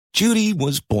Judy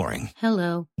was boring.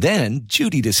 Hello. Then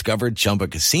Judy discovered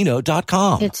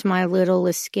ChumbaCasino.com. It's my little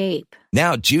escape.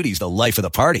 Now Judy's the life of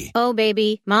the party. Oh,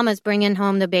 baby, mama's bringing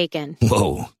home the bacon.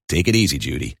 Whoa, take it easy,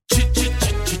 Judy.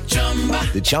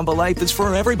 The Chumba life is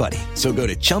for everybody. So go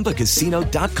to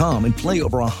ChumbaCasino.com and play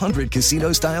over 100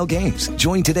 casino-style games.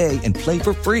 Join today and play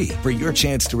for free for your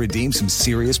chance to redeem some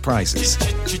serious prizes.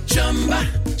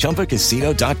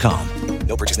 ChumbaCasino.com.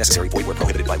 No purchase necessary. Void where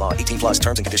prohibited by law. 18 plus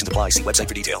terms and conditions apply. See website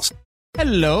for details.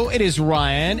 Hello, it is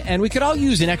Ryan, and we could all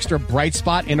use an extra bright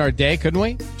spot in our day, couldn't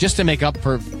we? Just to make up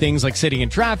for things like sitting in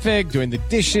traffic, doing the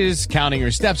dishes, counting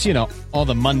your steps, you know, all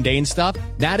the mundane stuff.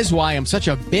 That is why I'm such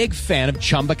a big fan of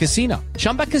Chumba Casino.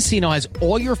 Chumba Casino has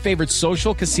all your favorite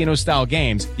social casino-style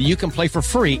games that you can play for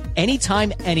free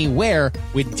anytime, anywhere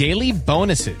with daily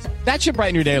bonuses. That should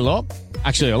brighten your day a little.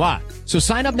 Actually, a lot. So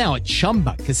sign up now at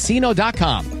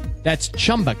ChumbaCasino.com. That's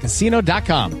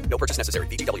ChumbaCasino.com. No purchase necessary.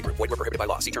 VGW Group. Void where prohibited by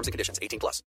law. See terms and conditions. 18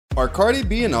 plus. Are Cardi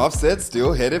B and Offset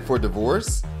still headed for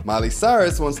divorce? Miley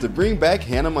Cyrus wants to bring back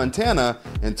Hannah Montana,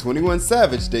 and 21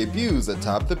 Savage debuts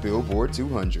atop the Billboard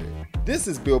 200. This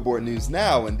is Billboard News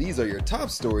Now, and these are your top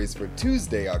stories for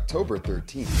Tuesday, October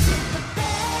 13th.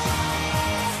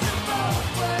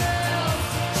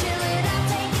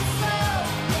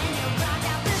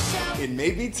 It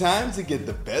may be time to get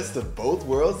the best of both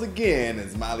worlds again,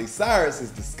 as Miley Cyrus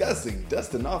is discussing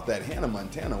dusting off that Hannah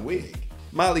Montana wig.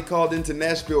 Miley called into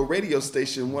Nashville radio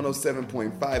station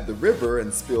 107.5 The River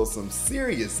and spilled some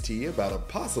serious tea about a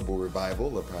possible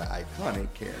revival of her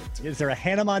iconic character. Is there a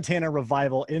Hannah Montana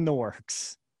revival in the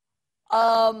works?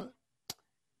 At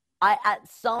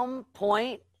some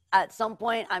point, I'm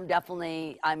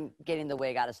getting the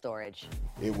wig out of storage.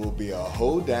 It will be a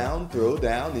hold down, throw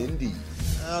down indeed.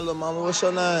 Little mama, what's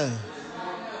your name?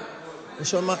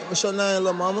 What's your name,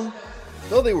 little mama?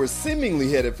 Though they were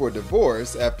seemingly headed for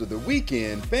divorce after the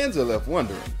weekend, fans are left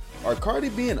wondering, are Cardi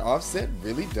B and Offset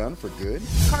really done for good?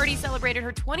 Cardi celebrated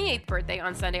her 28th birthday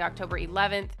on Sunday, October 11th. I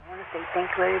want to say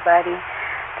thank you, everybody.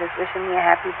 Just wishing me a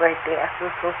happy birthday. I feel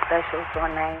so special, so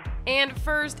nice. And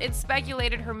first, it's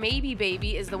speculated her maybe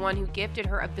baby is the one who gifted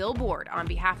her a billboard on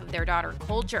behalf of their daughter,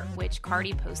 Culture, which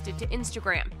Cardi posted to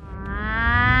Instagram.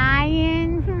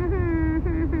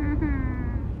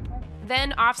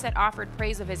 Then Offset offered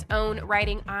praise of his own,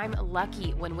 writing, "I'm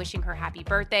lucky," when wishing her happy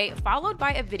birthday, followed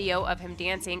by a video of him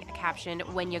dancing, captioned,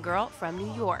 "When your girl from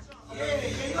New York."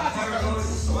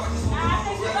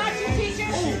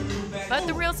 But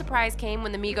the real surprise came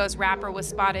when the Migos rapper was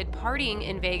spotted partying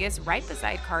in Vegas right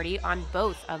beside Cardi on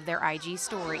both of their IG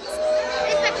stories.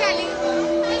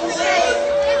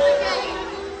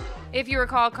 If you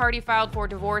recall, Cardi filed for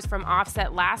divorce from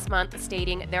Offset last month,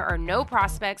 stating there are no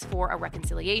prospects for a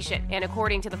reconciliation. And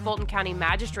according to the Fulton County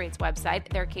Magistrate's website,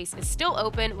 their case is still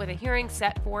open with a hearing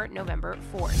set for November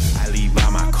 4th. I leave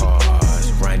all my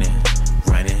cars running.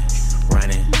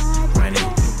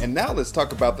 And now let's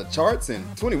talk about the charts in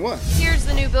 21. Here's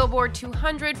the new Billboard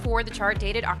 200 for the chart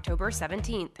dated October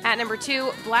 17th. At number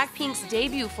 2, Blackpink's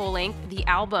debut full-length, The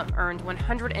Album, earned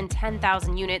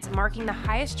 110,000 units, marking the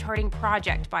highest charting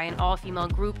project by an all-female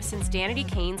group since Danity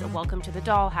Kane's Welcome to the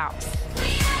Dollhouse.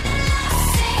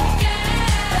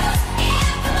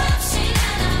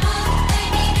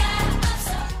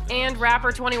 And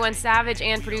rapper 21 Savage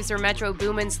and producer Metro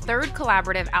Boomin's third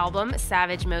collaborative album,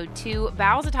 Savage Mode 2,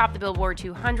 bows atop the Billboard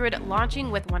 200,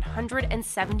 launching with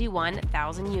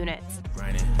 171,000 units.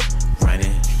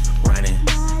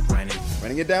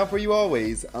 Running it down for you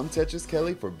always, I'm Tetris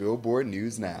Kelly for Billboard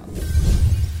News Now.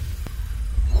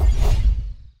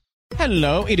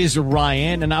 Hello, it is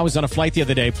Ryan, and I was on a flight the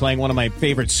other day playing one of my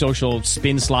favorite social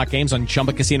spin slot games on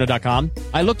ChumbaCasino.com.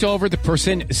 I looked over at the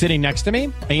person sitting next to me,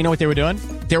 and you know what they were doing?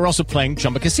 They were also playing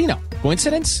Chumba Casino.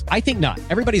 Coincidence? I think not.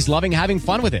 Everybody's loving having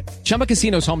fun with it. Chumba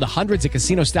Casino is home to hundreds of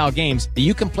casino-style games that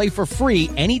you can play for free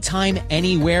anytime,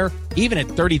 anywhere, even at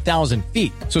 30,000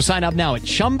 feet. So sign up now at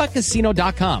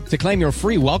ChumbaCasino.com to claim your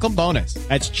free welcome bonus.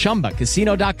 That's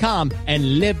ChumbaCasino.com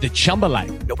and live the Chumba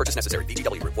life. No purchase necessary.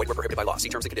 VGW Group. Void where prohibited by law. See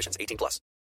terms and conditions. 18 plus.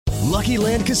 Lucky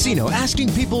Land Casino,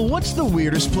 asking people, what's the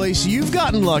weirdest place you've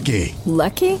gotten lucky?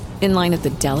 Lucky? In line at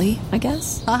the deli, I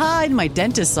guess? Aha, in my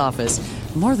dentist's office.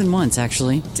 More than once,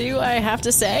 actually. Do I have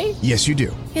to say? Yes, you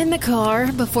do. In the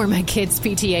car before my kids'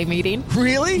 PTA meeting.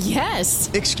 Really? Yes.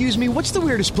 Excuse me, what's the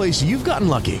weirdest place you've gotten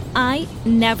lucky? I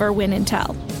never win and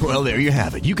tell. Well, there you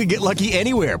have it. You can get lucky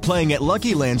anywhere, playing at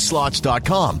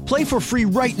LuckyLandSlots.com. Play for free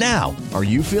right now. Are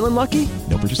you feeling lucky?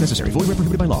 No purchase necessary. Void where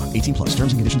prohibited by law. 18 plus.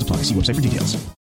 Terms and conditions apply. See website for details.